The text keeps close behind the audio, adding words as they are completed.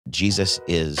Jesus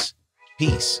is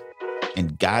peace.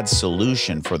 And God's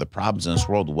solution for the problems in this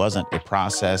world wasn't a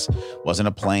process, wasn't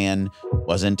a plan,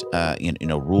 wasn't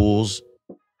rules.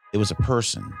 It was a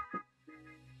person.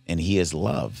 And he is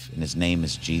love, and his name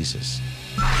is Jesus.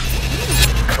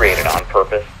 Created on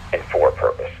purpose and for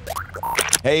purpose.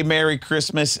 Hey, Merry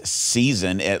Christmas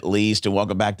season, at least, and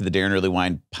welcome back to the Daron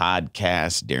Earlewine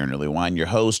podcast. Daron Earlewine, your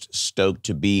host, stoked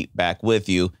to be back with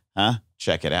you.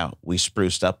 Check it out. We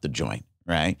spruced up the joint,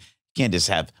 right? Can't just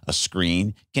have a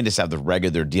screen. Can't just have the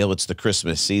regular deal. It's the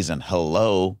Christmas season.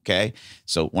 Hello, okay?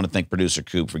 So want to thank producer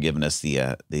Coop for giving us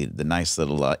the nice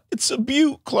little, it's a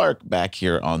beaut Clark back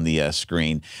here on the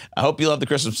screen. I hope you love the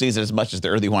Christmas season as much as the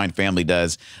Earlewine family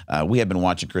does. We have been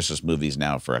watching Christmas movies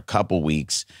now for a couple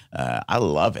weeks. I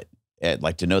love it. I'd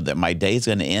like to know that my day's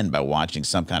going to end by watching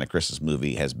some kind of Christmas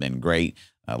movie has been great.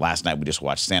 Last night we just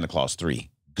watched Santa Claus 3.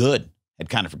 Good. I'd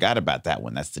kind of forgot about that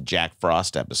one. That's the Jack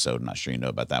Frost episode. I'm not sure you know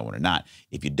about that one or not.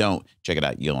 If you don't, check it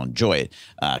out. You'll enjoy it.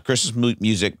 Christmas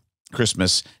music,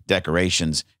 Christmas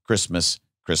decorations, Christmas.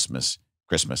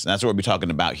 And that's what we'll be talking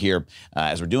about here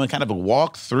as we're doing kind of a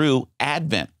walk through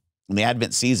Advent, in the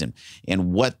Advent season,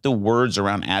 and what the words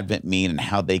around Advent mean and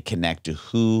how they connect to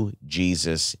who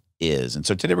Jesus is. And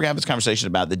so today we're going to have this conversation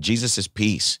about that Jesus is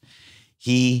peace.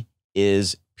 He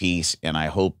is peace, and I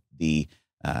hope the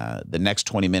next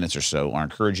 20 minutes or so are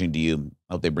encouraging to you.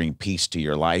 I hope they bring peace to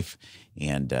your life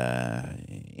and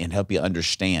help you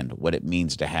understand what it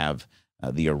means to have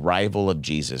the arrival of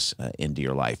Jesus into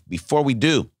your life. Before we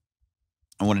do,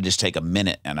 I want to just take a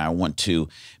minute and I want to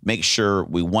make sure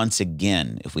we once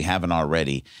again, if we haven't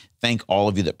already, thank all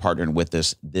of you that partnered with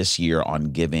us this year on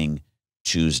Giving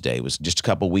Tuesday. It was just a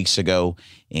couple weeks ago,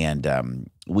 and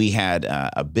we had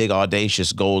a big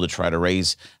audacious goal to try to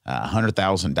raise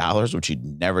 $100,000, which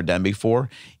you'd never done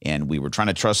before. And we were trying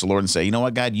to trust the Lord and say, you know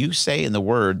what, God, you say in the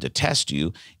word to test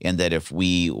you, and that if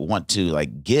we want to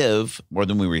give more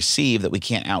than we receive, that we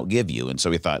can't outgive you. And so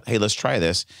we thought, hey, let's try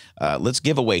this. Let's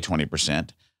give away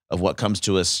 20% of what comes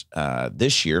to us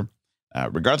this year.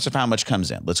 Regardless of how much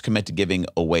comes in, let's commit to giving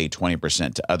away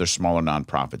 20% to other smaller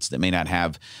nonprofits that may not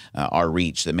have our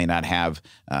reach, that may not have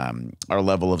our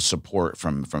level of support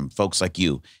from folks like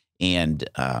you. And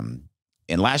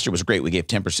last year was great. We gave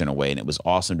 10% away, and it was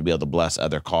awesome to be able to bless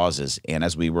other causes. And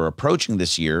as we were approaching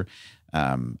this year,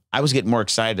 I was getting more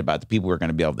excited about the people we were going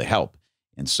to be able to help.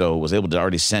 And so was able to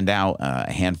already send out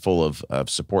a handful of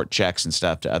support checks and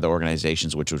stuff to other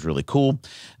organizations, which was really cool.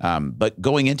 But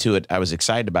going into it, I was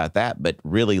excited about that, but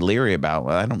really leery about,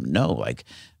 well, I don't know,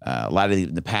 a lot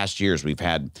of the past years we've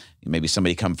had maybe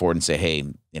somebody come forward and say, hey,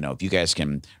 if you guys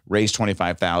can raise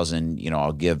 $25,000,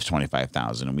 I'll give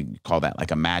 $25,000. And we call that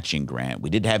like a matching grant. We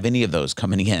didn't have any of those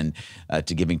coming in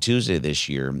to Giving Tuesday this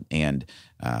year. And,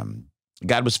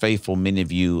 God was faithful. Many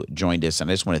of you joined us, and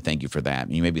I just want to thank you for that.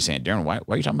 And you may be saying, Daron, why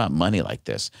are you talking about money like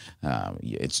this?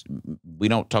 We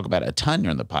don't talk about it a ton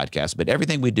during the podcast, but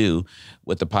everything we do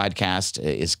with the podcast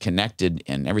is connected,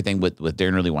 and everything with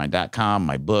DaronEarlewine.com,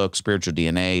 my book, Spiritual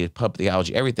DNA, Pub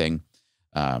Theology, everything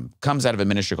comes out of a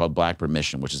ministry called Blackbird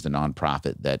Mission, which is the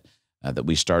nonprofit that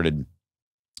we started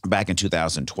back in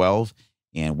 2012.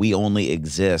 And we only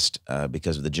exist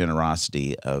because of the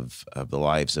generosity of the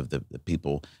lives of the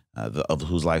people of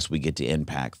whose lives we get to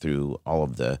impact through all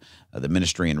of the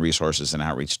ministry and resources and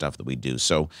outreach stuff that we do.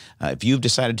 So if you've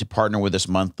decided to partner with us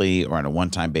monthly or on a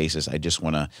one-time basis, I just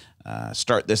want to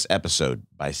start this episode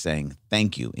by saying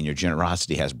thank you. And your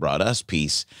generosity has brought us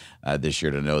peace this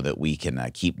year to know that we can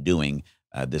keep doing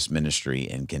this ministry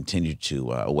and continue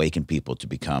to awaken people to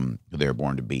become who they're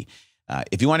born to be.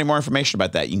 If you want any more information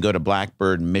about that, you can go to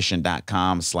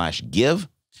blackbirdmission.com/give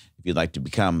if you'd like to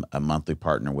become a monthly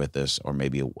partner with us, or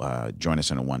maybe join us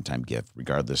in a one-time gift.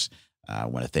 Regardless, I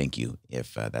want to thank you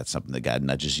if that's something that God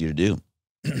nudges you to do.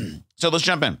 So let's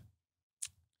jump in.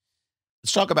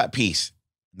 Let's talk about peace,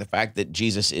 the fact that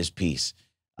Jesus is peace.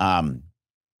 I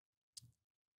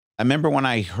remember when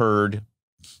I heard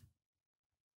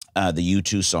the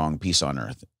U2 song, Peace on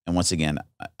Earth. And once again,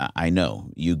 I know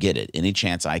you get it. Any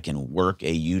chance I can work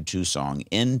a U2 song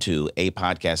into a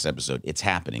podcast episode, it's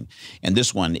happening. And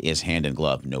this one is hand in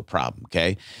glove, no problem,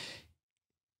 okay?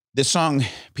 This song,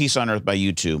 Peace on Earth by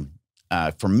U2,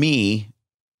 for me,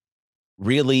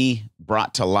 really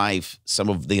brought to life some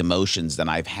of the emotions that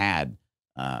I've had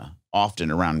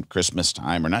often around Christmas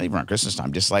time, or not even around Christmas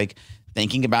time, just like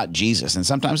thinking about Jesus. And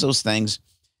sometimes those things,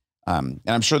 and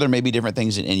I'm sure there may be different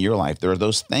things in your life. There are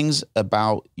those things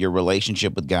about your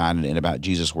relationship with God and about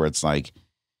Jesus where it's like,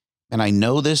 and I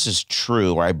know this is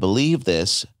true, or I believe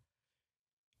this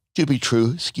to be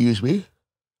true,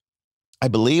 I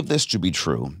believe this to be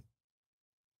true,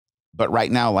 But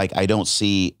right now, like, I don't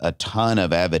see a ton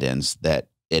of evidence that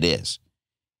it is.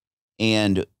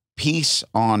 And peace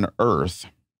on earth,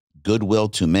 goodwill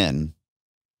to men,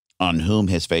 on whom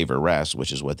his favor rests,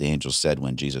 which is what the angels said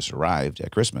when Jesus arrived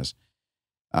at Christmas.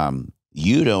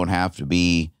 You don't have to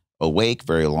be awake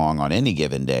very long on any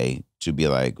given day to be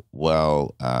like,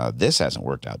 well, this hasn't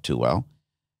worked out too well.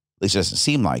 At least it doesn't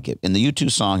seem like it. In the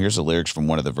U2 song, here's the lyrics from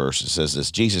one of the verses. It says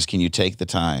this: Jesus, can you take the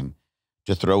time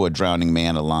to throw a drowning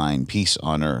man a line, peace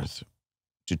on earth,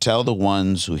 to tell the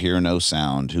ones who hear no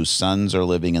sound, whose sons are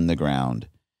living in the ground,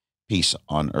 peace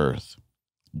on earth.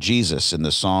 Jesus, in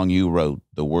the song you wrote,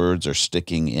 the words are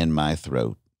sticking in my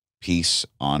throat, peace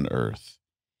on earth.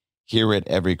 Hear it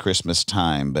every Christmas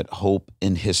time, but hope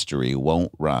in history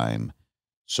won't rhyme.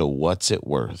 So what's it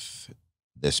worth,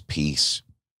 this peace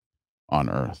on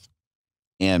earth?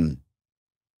 And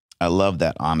I love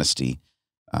that honesty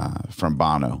from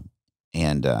Bono.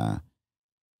 And I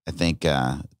think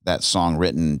that song,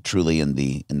 written truly in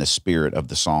the spirit of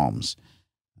the Psalms.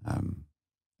 I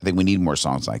think we need more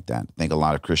songs like that. I think a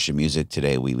lot of Christian music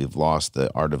today, we've lost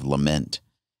the art of lament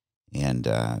and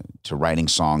to writing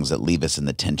songs that leave us in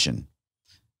the tension.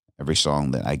 Every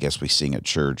song that I guess we sing at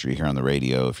church or you hear on the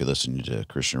radio, if you're listening to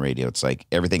Christian radio, it's like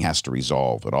everything has to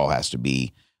resolve. It all has to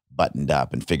be buttoned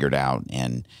up and figured out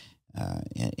and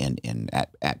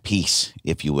at peace,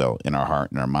 if you will, in our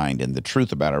heart and our mind. And the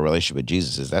truth about our relationship with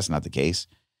Jesus is that's not the case.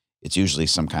 It's usually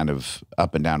some kind of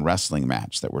up and down wrestling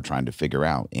match that we're trying to figure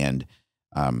out. And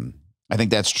I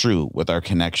think that's true with our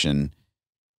connection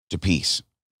to peace.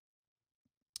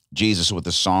 Jesus, with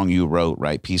the song you wrote,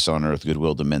 right? Peace on earth,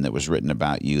 goodwill to men, that was written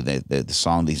about you, the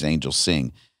song these angels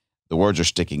sing, the words are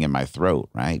sticking in my throat,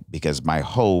 right? Because my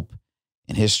hope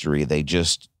in history, they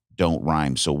just don't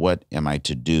rhyme. So what am I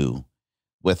to do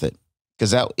with it?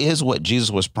 Because that is what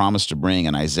Jesus was promised to bring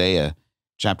in Isaiah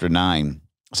chapter 9.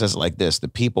 It says it like this: the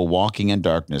people walking in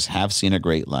darkness have seen a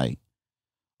great light.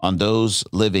 On those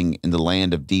living in the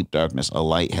land of deep darkness, a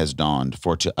light has dawned.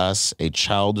 For to us a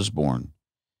child is born.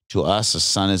 To us a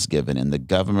son is given, and the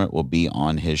government will be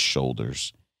on his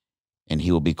shoulders. And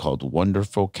he will be called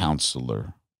Wonderful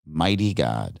Counselor, Mighty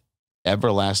God,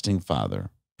 Everlasting Father,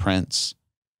 Prince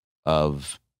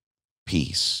of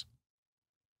Peace.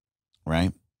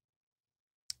 Right?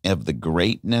 Of the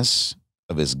greatness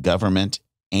of his government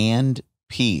and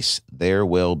peace, there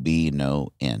will be no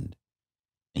end.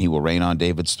 And he will reign on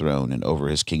David's throne and over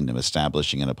his kingdom,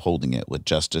 establishing and upholding it with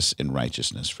justice and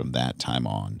righteousness from that time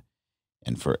on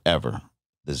and forever.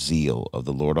 The zeal of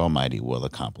the Lord Almighty will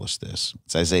accomplish this.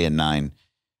 It's Isaiah 9,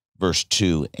 verse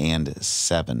 2 and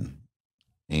 7.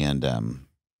 And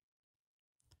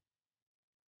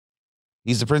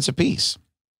he's the Prince of Peace.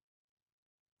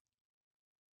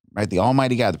 Right? The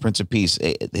Almighty God, the Prince of Peace,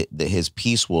 his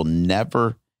peace will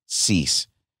never cease.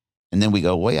 And then we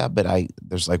go, well, yeah, but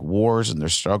there's like wars and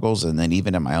there's struggles. And then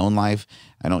even in my own life,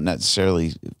 I don't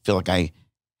necessarily feel like I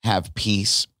have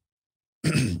peace.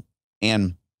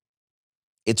 And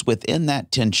it's within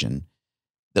that tension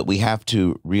that we have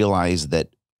to realize that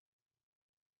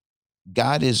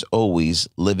God is always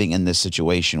living in this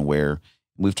situation where,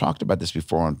 we've talked about this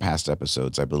before on past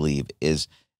episodes, I believe, is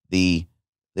the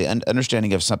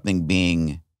understanding of something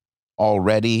being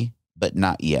already, but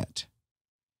not yet.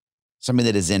 Something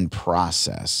that is in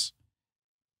process.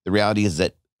 The reality is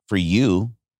that for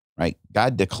you, right,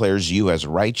 God declares you as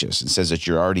righteous and says that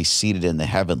you're already seated in the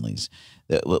heavenlies.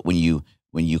 That when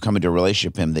you come into a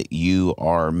relationship with him, that you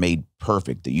are made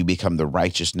perfect, that you become the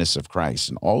righteousness of Christ.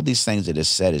 And all these things that is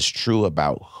said is true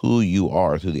about who you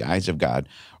are through the eyes of God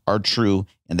are true,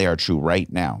 and they are true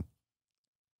right now.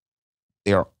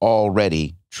 They are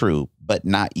already true, but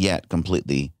not yet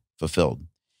completely fulfilled.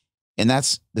 And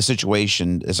that's the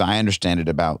situation, as I understand it,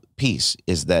 about peace,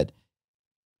 is that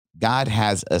God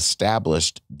has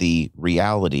established the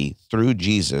reality through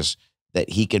Jesus that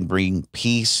he can bring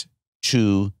peace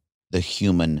to the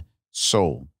human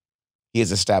soul. He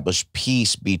has established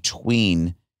peace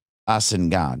between us and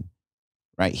God,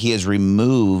 right? He has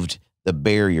removed the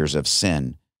barriers of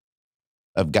sin,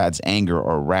 of God's anger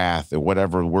or wrath or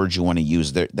whatever words you want to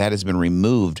use. That has been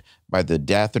removed by the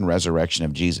death and resurrection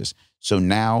of Jesus. So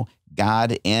now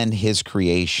God and his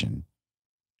creation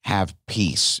have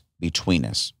peace between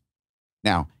us.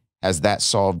 Now, has that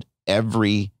solved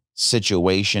every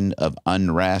situation of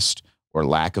unrest or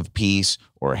lack of peace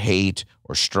or hate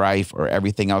or strife or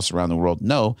everything else around the world?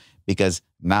 No, because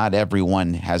not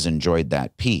everyone has enjoyed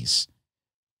that peace.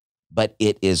 But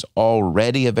it is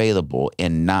already available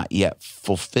and not yet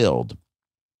fulfilled.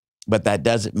 But that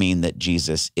doesn't mean that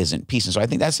Jesus isn't peace. And so I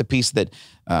think that's the piece that,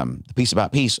 the piece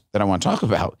about peace that I want to talk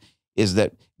about, is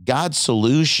that God's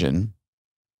solution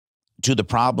to the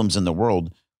problems in the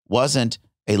world wasn't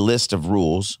a list of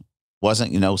rules,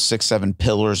 wasn't, 6, 7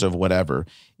 pillars of whatever.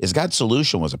 Is God's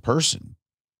solution was a person.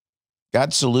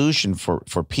 God's solution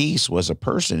for peace was a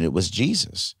person. It was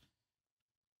Jesus.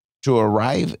 To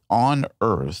arrive on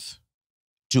earth,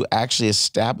 to actually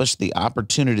establish the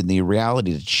opportunity and the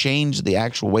reality to change the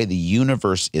actual way the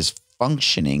universe is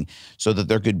functioning so that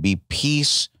there could be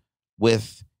peace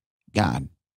with God.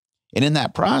 And in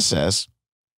that process,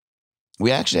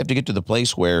 we actually have to get to the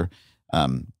place where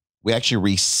we actually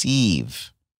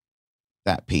receive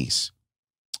that peace.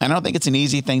 And I don't think it's an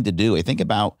easy thing to do. I think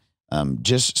about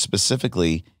just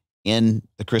specifically in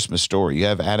the Christmas story, you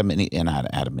have Adam and Eve, and not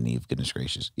Adam and Eve, goodness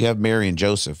gracious. You have Mary and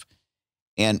Joseph,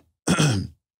 and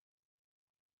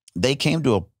they came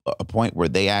to a point where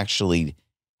they actually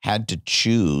had to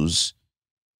choose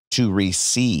to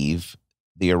receive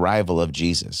the arrival of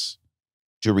Jesus,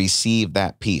 to receive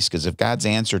that peace. Because if God's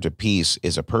answer to peace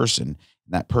is a person,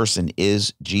 and that person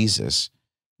is Jesus,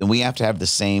 then we have to have the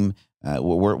same,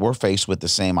 we're faced with the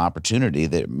same opportunity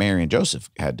that Mary and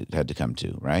Joseph had to come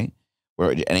to, right?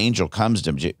 Where an angel comes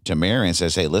to Mary and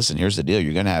says, hey, listen, here's the deal.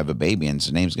 You're going to have a baby, and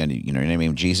his name's going to, your name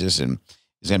is Jesus, and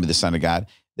he's going to be the Son of God.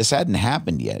 This hadn't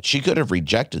happened yet. She could have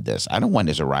rejected this. I don't want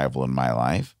his arrival in my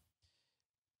life.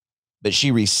 But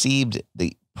she received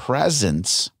the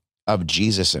presence of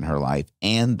Jesus in her life,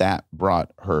 and that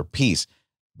brought her peace.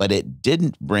 But it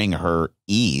didn't bring her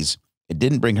ease. It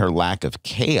didn't bring her lack of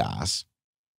chaos.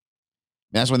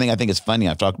 And that's one thing I think is funny.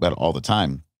 I've talked about it all the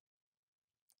time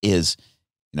is,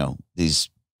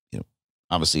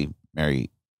 obviously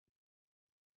Mary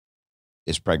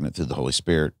is pregnant through the Holy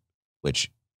Spirit,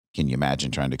 which can you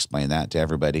imagine trying to explain that to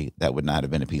everybody? That would not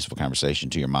have been a peaceful conversation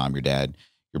to your mom, your dad,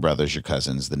 your brothers, your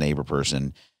cousins, the neighbor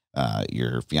person,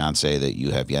 your fiance that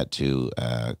you have yet to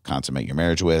consummate your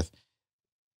marriage with.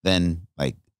 Then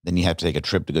you have to take a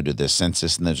trip to go do the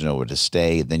census, and there's nowhere to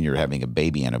stay. Then you're having a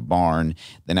baby in a barn.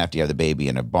 Then after you have the baby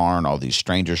in a barn, all these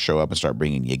strangers show up and start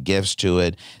bringing you gifts to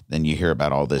it. Then you hear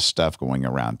about all this stuff going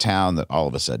around town that all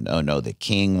of a sudden, oh no, the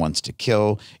king wants to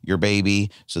kill your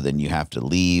baby. So then you have to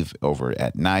leave over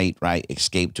at night, right?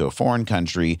 Escape to a foreign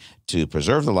country to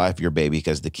preserve the life of your baby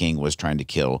because the king was trying to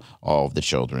kill all of the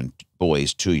children,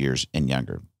 boys 2 years and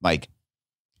younger.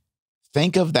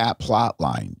 Think of that plot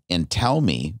line and tell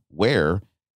me where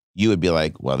you would be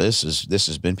like, well, this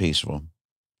has been peaceful.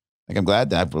 I'm glad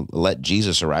that I've let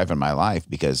Jesus arrive in my life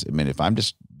because, if I'm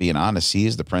just being honest, he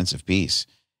is the Prince of Peace.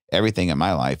 Everything in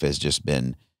my life has just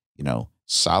been,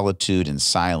 solitude and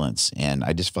silence. And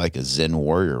I just feel like a Zen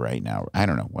warrior right now. I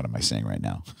don't know. What am I saying right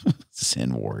now?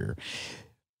 Zen warrior.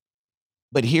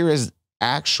 But here is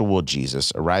actual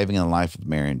Jesus arriving in the life of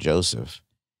Mary and Joseph.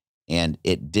 And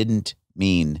it didn't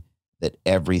mean that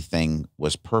everything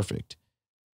was perfect.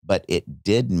 But it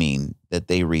did mean that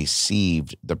they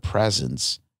received the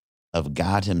presence of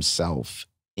God himself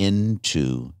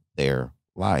into their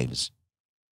lives.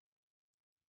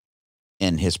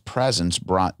 And his presence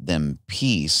brought them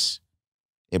peace.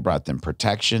 It brought them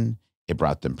protection. It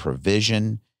brought them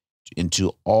provision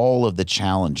into all of the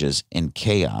challenges and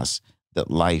chaos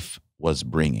that life was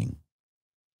bringing.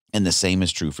 And the same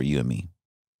is true for you and me.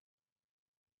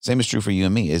 Same is true for you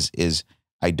and me is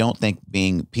I don't think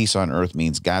being peace on earth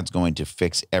means God's going to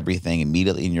fix everything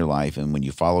immediately in your life. And when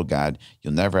you follow God,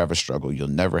 you'll never have a struggle. You'll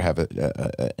never have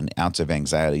an ounce of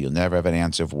anxiety. You'll never have an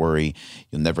ounce of worry.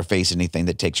 You'll never face anything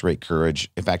that takes great courage.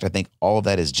 In fact, I think all of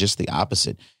that is just the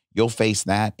opposite. You'll face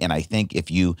that. And I think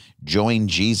if you join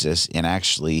Jesus in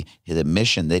actually the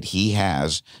mission that he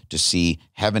has to see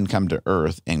heaven come to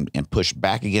earth and push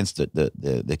back against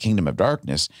the kingdom of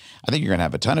darkness, I think you're going to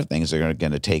have a ton of things that are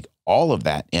going to take all of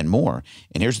that and more.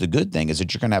 And here's the good thing is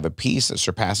that you're going to have a peace that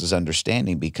surpasses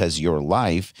understanding because your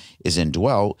life is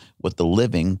indwelt with the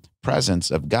living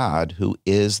presence of God, who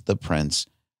is the Prince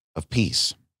of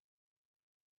Peace.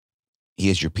 He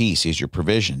is your peace. He is your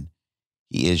provision.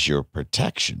 He is your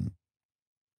protection.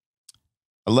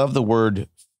 I love the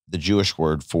Jewish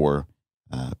word for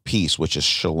peace, which is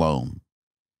shalom.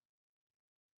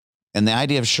 And the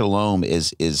idea of shalom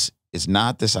is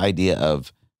not this idea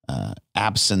of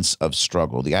absence of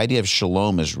struggle. The idea of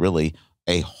shalom is really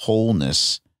a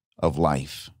wholeness of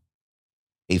life,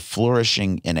 a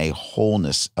flourishing in a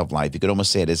wholeness of life. You could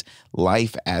almost say it as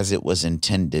life as it was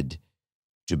intended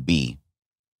to be.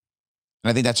 And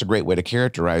I think that's a great way to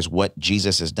characterize what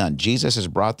Jesus has done. Jesus has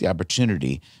brought the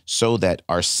opportunity so that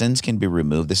our sins can be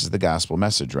removed. This is the gospel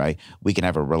message, right? We can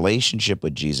have a relationship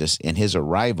with Jesus, and his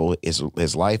arrival,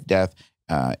 his life, death,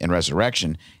 and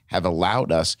resurrection have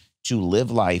allowed us to live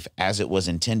life as it was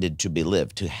intended to be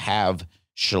lived, to have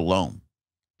shalom,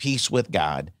 peace with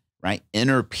God, right?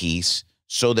 Inner peace,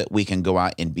 so that we can go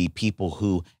out and be people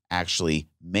who actually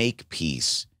make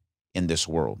peace in this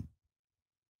world.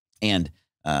 And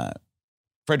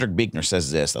Frederick Buechner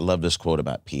says this. I love this quote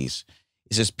about peace.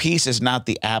 He says, peace is not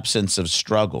the absence of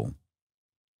struggle,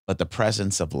 but the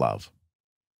presence of love.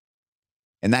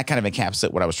 And that kind of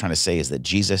encapsulates what I was trying to say, is that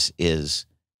Jesus is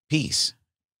peace.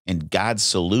 And God's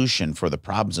solution for the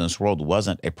problems in this world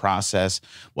wasn't a process,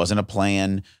 wasn't a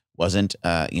plan, wasn't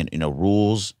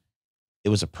rules. It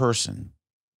was a person.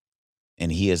 And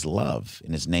he is love,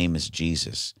 and his name is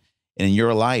Jesus. And in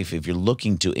your life, if you're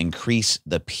looking to increase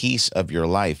the peace of your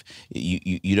life,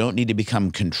 you don't need to become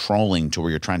controlling to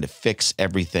where you're trying to fix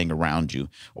everything around you,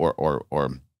 or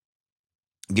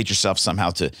get yourself somehow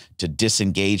to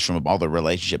disengage from all the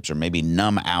relationships, or maybe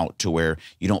numb out to where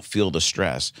you don't feel the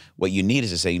stress. What you need is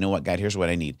to say, you know what, God, here's what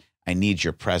I need. I need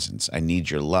your presence. I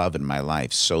need your love in my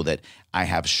life so that I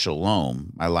have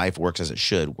shalom. My life works as it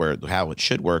should, how it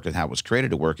should work and how it was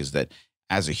created to work is that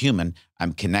as a human,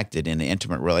 I'm connected in an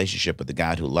intimate relationship with the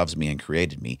God who loves me and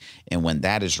created me. And when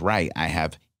that is right, I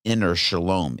have inner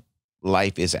shalom.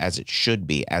 Life is as it should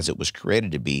be, as it was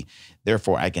created to be.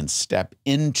 Therefore, I can step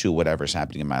into whatever's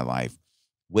happening in my life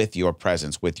with your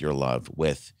presence, with your love,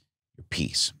 with your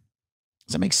peace.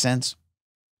 Does that make sense?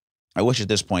 I wish at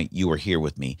this point you were here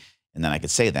with me, and then I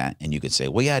could say that, and you could say,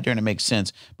 well, yeah, Daron, it makes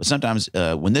sense. But sometimes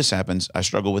when this happens, I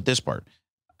struggle with this part.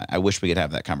 I wish we could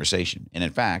have that conversation. And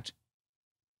in fact,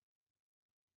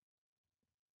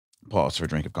 pause for a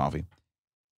drink of coffee.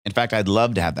 In fact, I'd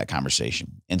love to have that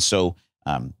conversation. And so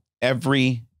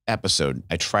every episode,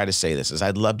 I try to say this, is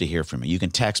I'd love to hear from you. You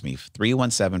can text me,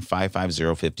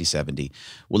 317-550-5070.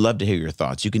 We'd love to hear your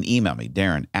thoughts. You can email me,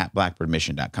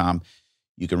 Daron@blackbirdmission.com.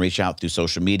 You can reach out through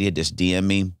social media, just DM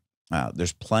me.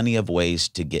 There's plenty of ways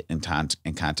to get in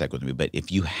contact with me. But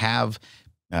if you have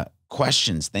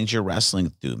questions, things you're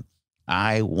wrestling through,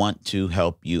 I want to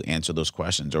help you answer those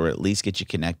questions, or at least get you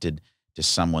connected to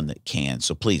someone that can.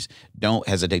 So please don't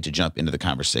hesitate to jump into the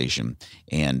conversation,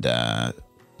 and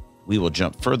we will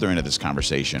jump further into this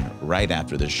conversation right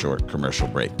after this short commercial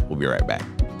break. We'll be right back.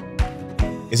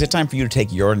 Is it time for you to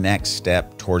take your next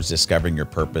step towards discovering your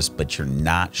purpose, but you're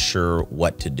not sure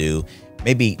what to do?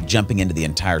 Maybe jumping into the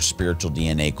entire spiritual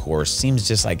DNA course seems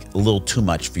just like a little too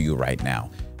much for you right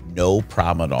now. No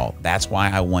problem at all. That's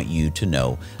why I want you to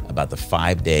know about the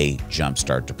 5-day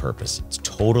Jumpstart to Purpose. It's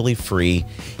totally free,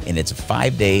 and it's a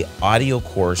 5-day audio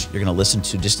course you're going to listen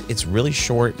to. It's really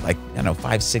short, like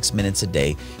 5-6 minutes a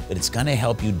day, but it's going to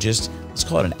help you let's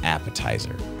call it an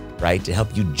appetizer, right? To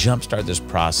help you jumpstart this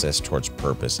process towards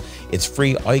purpose. It's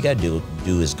free. All you got to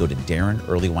do is go to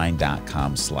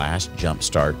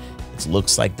DaronEarlewine.com/jumpstart. It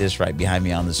looks like this right behind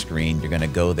me on the screen. You're going to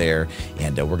go there,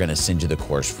 and we're going to send you the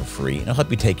course for free. And it'll help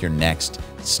you take your next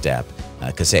step.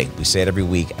 Because, hey, we say it every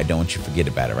week. I don't want you to forget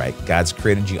about it, right? God's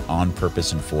created you on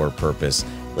purpose and for a purpose.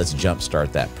 Let's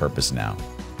jumpstart that purpose now.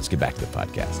 Let's get back to the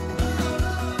podcast.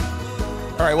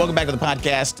 All right, welcome back to the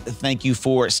podcast. Thank you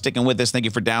for sticking with us. Thank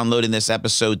you for downloading this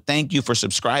episode. Thank you for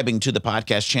subscribing to the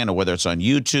podcast channel, whether it's on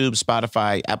YouTube,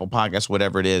 Spotify, Apple Podcasts,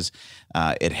 whatever it is.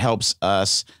 It helps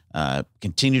us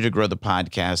continue to grow the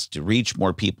podcast, to reach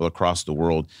more people across the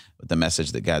world with the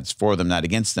message that God's for them, not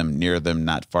against them, near them,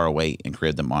 not far away, and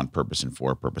created them on purpose and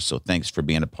for a purpose. So thanks for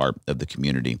being a part of the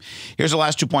community. Here's the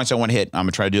last 2 points I want to hit. I'm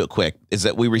going to try to do it quick. Is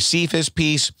that we receive his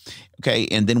peace, okay,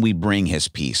 and then we bring his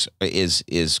peace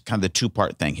is kind of the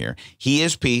two-part thing here. He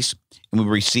is peace, and we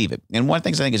receive it. And one of the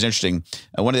things I think is interesting,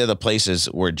 one of the other places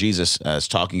where Jesus is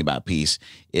talking about peace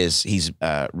is he's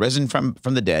risen from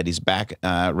the dead. He's back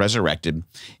resurrected,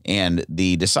 and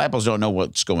the disciples don't know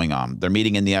what's going on. They're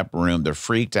meeting in the upper room. They're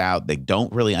freaked out. They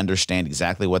don't really understand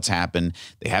exactly what's happened.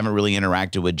 They haven't really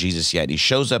interacted with Jesus yet. He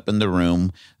shows up in the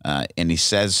room, and it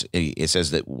says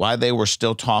that while they were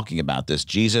still talking about this,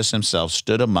 Jesus himself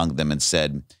stood among them and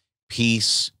said,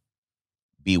 "Peace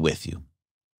be with you."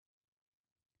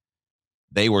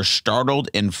 They were startled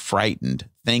and frightened,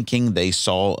 thinking they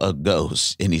saw a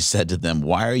ghost. And he said to them,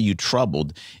 "Why are you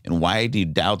troubled, and why do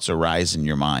doubts arise in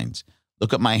your minds?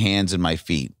 Look at my hands and my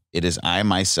feet. It is I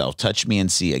myself. Touch me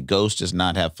and see. A ghost does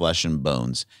not have flesh and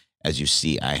bones, as you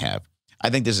see I have." I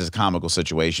think this is a comical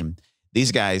situation.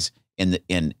 These guys, in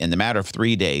the matter of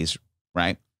 3 days,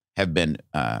 right, have been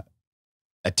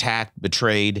attacked,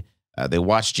 betrayed. They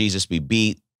watched Jesus be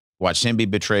beat. Watch him be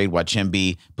betrayed, watch him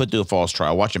be put through a false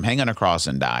trial, watch him hang on a cross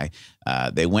and die.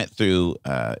 They went through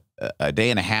a day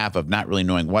and a half of not really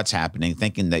knowing what's happening,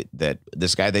 thinking that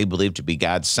this guy they believed to be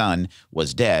God's son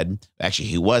was dead. Actually,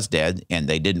 he was dead, and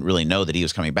they didn't really know that he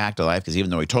was coming back to life, because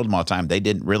even though he told them all the time, they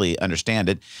didn't really understand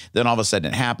it. Then all of a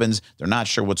sudden it happens. They're not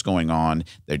sure what's going on.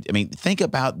 Think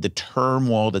about the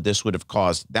turmoil that this would have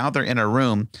caused. Now they're in a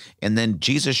room, and then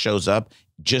Jesus shows up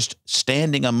just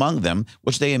standing among them,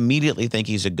 which they immediately think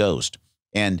he's a ghost.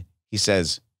 And he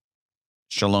says,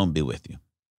 "Shalom be with you."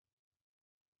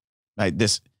 Right?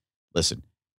 Listen,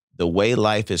 the way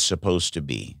life is supposed to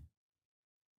be,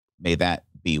 may that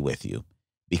be with you,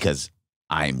 because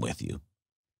I'm with you.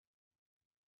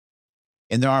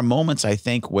 And there are moments, I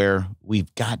think, where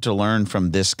we've got to learn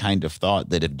from this kind of thought,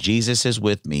 that if Jesus is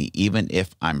with me, even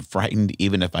if I'm frightened,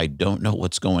 even if I don't know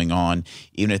what's going on,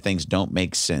 even if things don't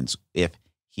make sense, if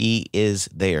he is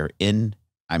there,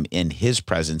 I'm in his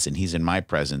presence and he's in my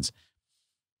presence,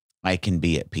 I can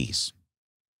be at peace.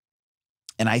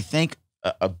 And I think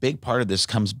a big part of this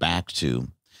comes back to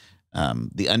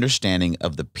the understanding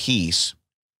of the peace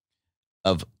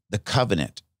of the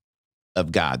covenant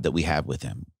of God that we have with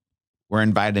him. We're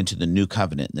invited into the new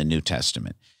covenant in the New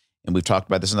Testament. And we've talked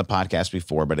about this in the podcast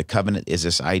before, but a covenant is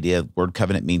this idea. Word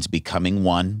covenant means becoming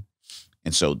one.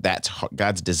 And so that's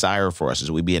God's desire for us, is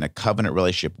we be in a covenant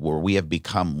relationship where we have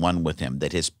become one with him,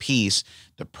 that his peace,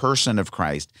 the person of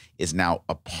Christ, is now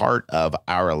a part of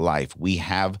our life. We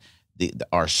have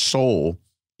our soul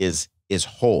is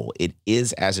whole. It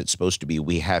is as it's supposed to be.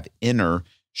 We have inner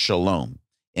shalom.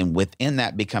 And within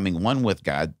that becoming one with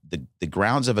God, the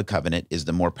grounds of a covenant is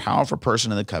the more powerful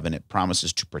person in the covenant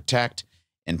promises to protect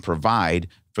and provide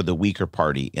for the weaker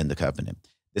party in the covenant.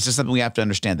 This is something we have to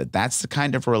understand, that that's the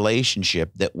kind of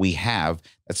relationship that we have.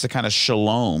 That's the kind of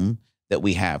shalom that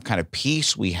we have, kind of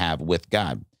peace we have with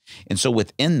God. And so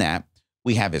within that,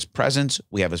 we have his presence,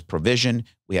 we have his provision,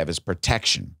 we have his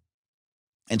protection.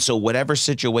 And so whatever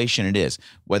situation it is,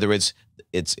 whether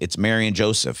it's Mary and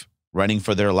Joseph running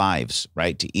for their lives,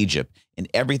 right, to Egypt, and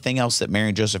everything else that Mary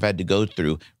and Joseph had to go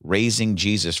through, raising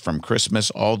Jesus from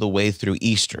Christmas all the way through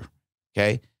Easter,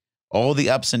 okay? All the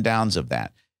ups and downs of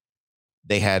that.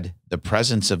 They had the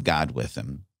presence of God with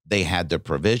them. They had the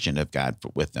provision of God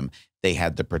with them. They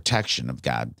had the protection of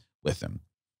God with them.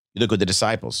 You look at the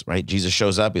disciples, right? Jesus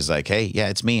shows up. He's like, "Hey, yeah,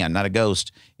 it's me. I'm not a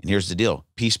ghost. And here's the deal.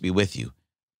 Peace be with you.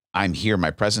 I'm here.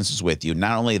 My presence is with you."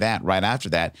 Not only that, right after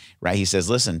that, right, he says,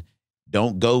 "Listen,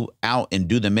 don't go out and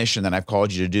do the mission that I've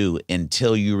called you to do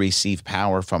until you receive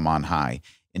power from on high,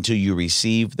 until you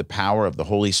receive the power of the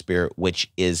Holy Spirit, which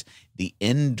is the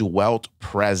indwelt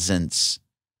presence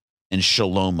and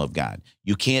shalom of God.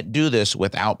 You can't do this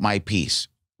without my peace,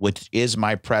 which is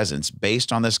my presence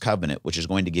based on this covenant, which is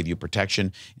going to give you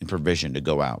protection and provision to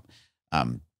go out."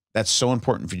 That's so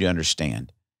important for you to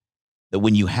understand, that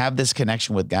when you have this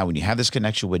connection with God, when you have this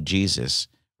connection with Jesus,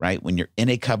 right, when you're in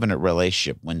a covenant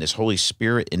relationship, when this Holy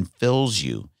Spirit infills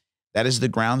you, that is the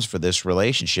grounds for this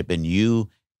relationship, and you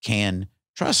can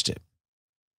trust it.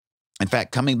 In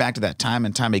fact, coming back to that time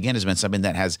and time again has been something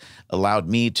that has allowed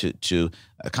me to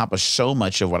accomplish so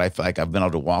much of what I feel like I've been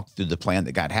able to walk through the plan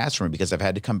that God has for me, because I've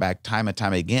had to come back time and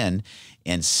time again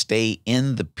and stay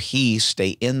in the peace, stay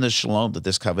in the shalom that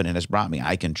this covenant has brought me.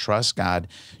 I can trust God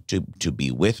to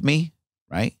be with me,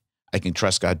 right? I can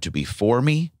trust God to be for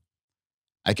me.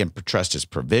 I can trust his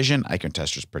provision. I can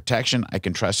trust his protection. I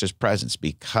can trust his presence,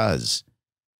 because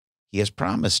he has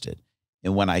promised it.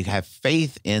 And when I have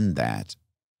faith in that,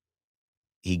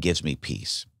 he gives me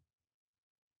peace,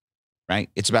 right?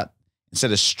 It's about,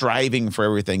 instead of striving for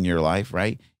everything in your life,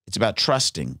 right? It's about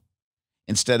trusting,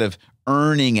 instead of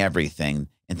earning everything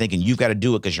and thinking you've got to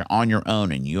do it because you're on your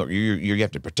own and you have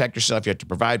to protect yourself, you have to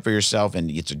provide for yourself, and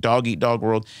it's a dog-eat-dog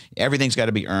world. Everything's got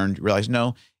to be earned. You realize,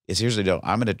 no, here's the deal.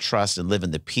 I'm going to trust and live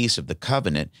in the peace of the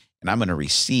covenant, and I'm going to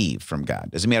receive from God.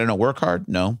 Does it mean I don't work hard?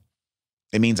 No.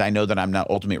 It means I know that I'm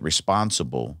not ultimately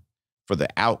responsible for the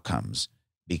outcomes,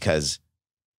 because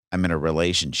I'm in a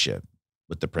relationship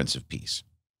with the Prince of Peace.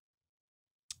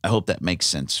 I hope that makes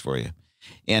sense for you.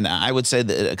 And I would say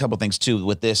that a couple of things too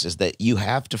with this is that you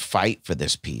have to fight for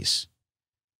this peace,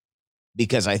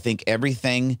 because I think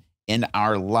everything in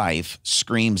our life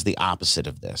screams the opposite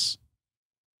of this.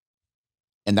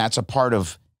 And that's a part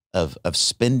of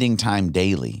spending time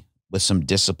daily with some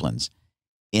disciplines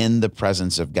in the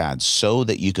presence of God, so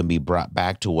that you can be brought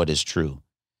back to what is true.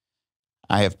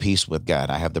 I have peace with God.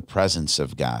 I have the presence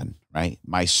of God, right?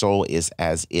 My soul is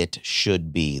as it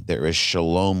should be. There is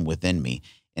shalom within me.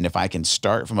 And if I can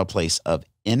start from a place of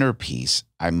inner peace,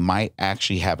 I might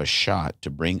actually have a shot to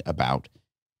bring about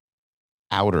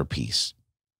outer peace,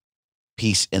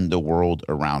 peace in the world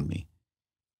around me.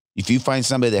 If you find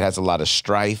somebody that has a lot of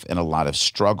strife and a lot of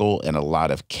struggle and a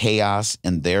lot of chaos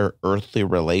in their earthly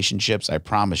relationships, I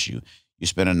promise you, you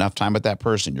spend enough time with that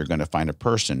person, you're going to find a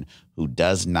person who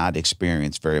does not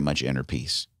experience very much inner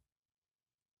peace,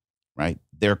 right?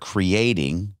 They're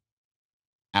creating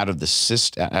out of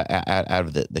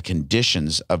the the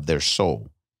conditions of their soul.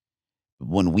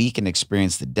 When we can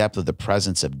experience the depth of the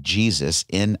presence of Jesus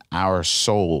in our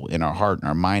soul, in our heart, in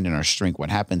our mind, in our strength, what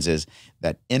happens is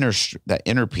that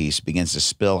inner peace begins to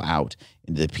spill out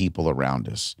into the people around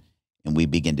us. And we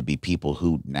begin to be people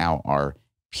who now are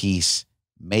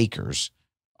peacemakers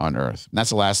on earth. And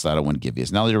that's the last thought I want to give you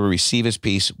is not only do we receive his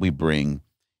peace, we bring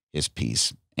his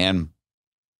peace. And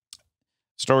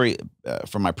story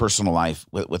from my personal life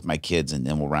with my kids, and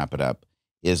then we'll wrap it up,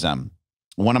 is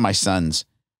one of my sons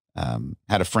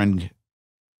had a friend,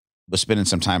 was spending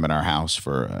some time at our house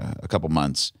for a couple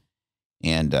months,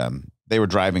 and they were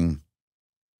driving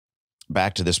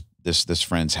back to this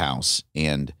friend's house,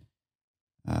 and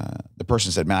the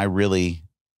person said, "Man, I really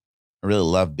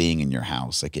love being in your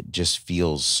house. Like, it just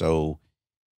feels so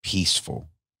peaceful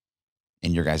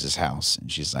in your guys' house."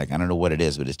 And she's like, "I don't know what it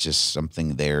is, but it's just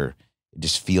something there. It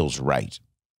just feels right."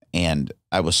 And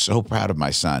I was so proud of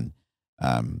my son.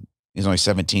 He's only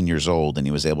 17 years old, and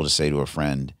he was able to say to a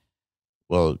friend,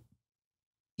 "Well,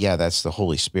 yeah, that's the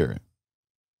Holy Spirit.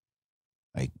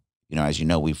 Like, as you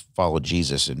know, we've followed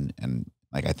Jesus, and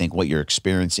like, I think what you're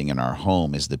experiencing in our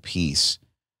home is the peace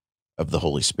of the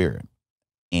Holy Spirit."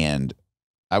 And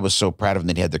I was so proud of him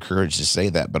that he had the courage to say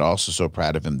that, but also so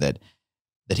proud of him that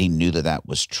he knew that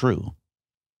was true.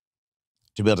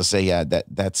 To be able to say, yeah,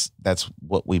 that's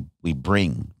what we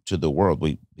bring to the world.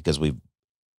 Because we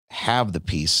have the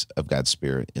peace of God's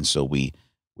Spirit, and so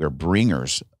we're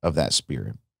bringers of that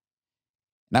Spirit.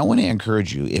 And I want to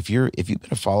encourage you, if you've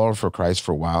been a follower for Christ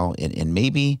for a while, and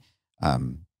maybe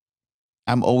I'm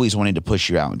always wanting to push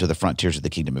you out into the frontiers of the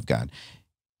kingdom of God.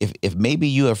 If maybe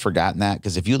you have forgotten that,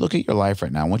 because if you look at your life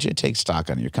right now, I want you to take stock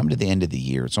on it. You're coming to the end of the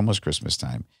year. It's almost Christmas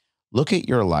time. Look at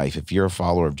your life. If you're a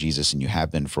follower of Jesus and you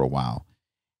have been for a while,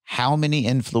 how many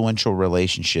influential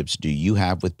relationships do you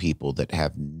have with people that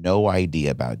have no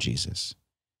idea about Jesus?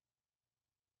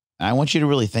 And I want you to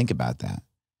really think about that.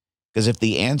 Because if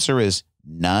the answer is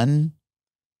none,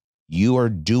 you are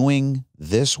doing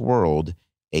this world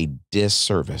a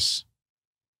disservice.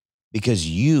 Because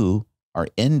you are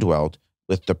indwelt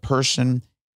with the person,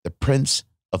 the Prince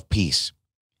of Peace.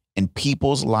 And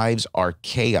people's lives are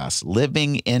chaos,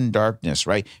 living in darkness,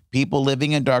 right? People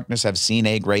living in darkness have seen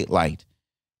a great light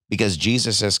because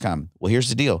Jesus has come. Well, here's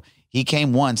the deal. He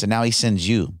came once and now he sends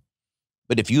you.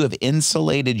 But if you have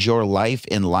insulated your life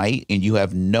in light and you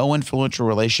have no influential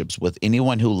relationships with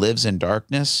anyone who lives in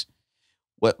darkness,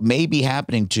 what may be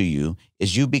happening to you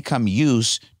is you become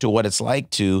used to what it's like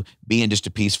to be in just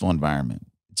a peaceful environment.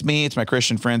 It's me, it's my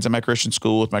Christian friends in my Christian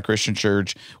school, with my Christian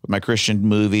church, with my Christian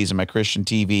movies and my Christian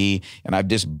TV. And I've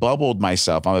just bubbled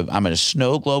myself. I'm in a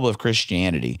snow globe of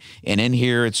Christianity. And in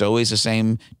here, it's always the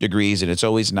same degrees and it's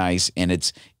always nice. And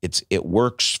it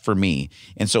works for me.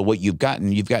 And so what you've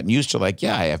gotten used to, like,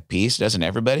 yeah, I have peace. Doesn't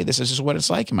everybody? This is just what it's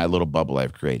like in my little bubble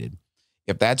I've created.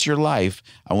 If that's your life,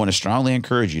 I want to strongly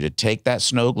encourage you to take that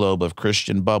snow globe of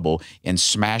Christian bubble and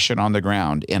smash it on the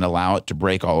ground and allow it to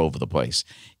break all over the place.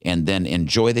 And then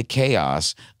enjoy the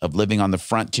chaos of living on the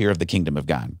frontier of the kingdom of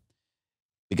God.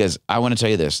 Because I want to tell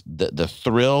you this, the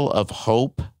thrill of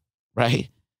hope, right?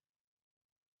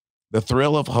 The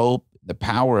thrill of hope, the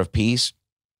power of peace,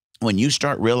 when you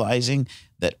start realizing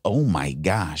that, oh my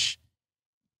gosh,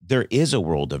 there is a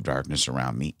world of darkness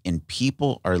around me, and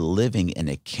people are living in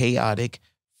a chaotic,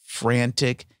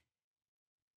 frantic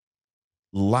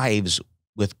lives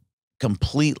with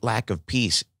complete lack of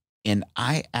peace. And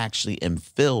I actually am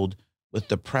filled with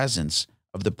the presence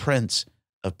of the Prince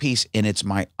of Peace. And it's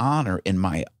my honor and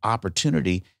my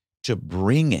opportunity to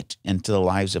bring it into the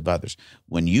lives of others.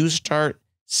 When you start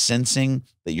sensing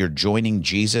that you're joining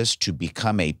Jesus to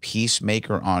become a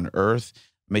peacemaker on earth,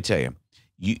 let me tell you,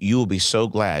 you will be so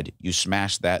glad you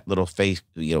smashed that little fake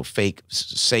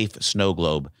safe snow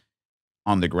globe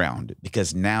on the ground,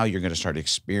 because now you're going to start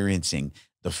experiencing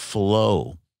the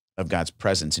flow of God's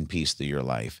presence and peace through your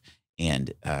life.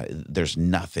 And there's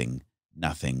nothing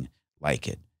like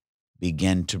it.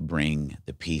 Begin to bring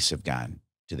the peace of God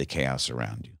to the chaos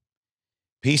around you.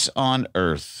 Peace on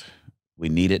earth. We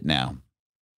need it now.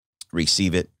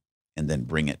 Receive it and then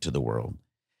bring it to the world.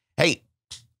 Hey,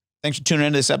 thanks for tuning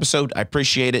into this episode. I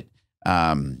appreciate it.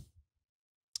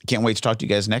 Can't wait to talk to you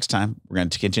guys next time. We're going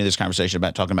to continue this conversation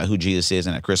about talking about who Jesus is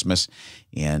and at Christmas.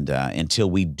 And until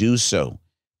we do so,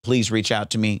 please reach out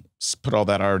to me. Put all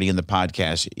that already in the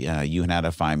podcast. You and how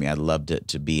to find me. I'd love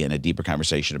to be in a deeper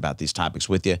conversation about these topics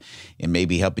with you and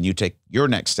maybe helping you take your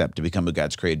next step to become who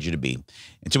God's created you to be.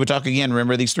 Until we talk again,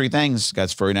 remember these three things.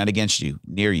 God's for you, not against you,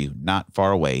 near you, not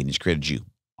far away, and he's created you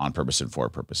on purpose and for a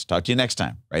purpose. Talk to you next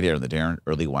time right here on the Daron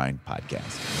Earlewine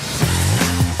Podcast.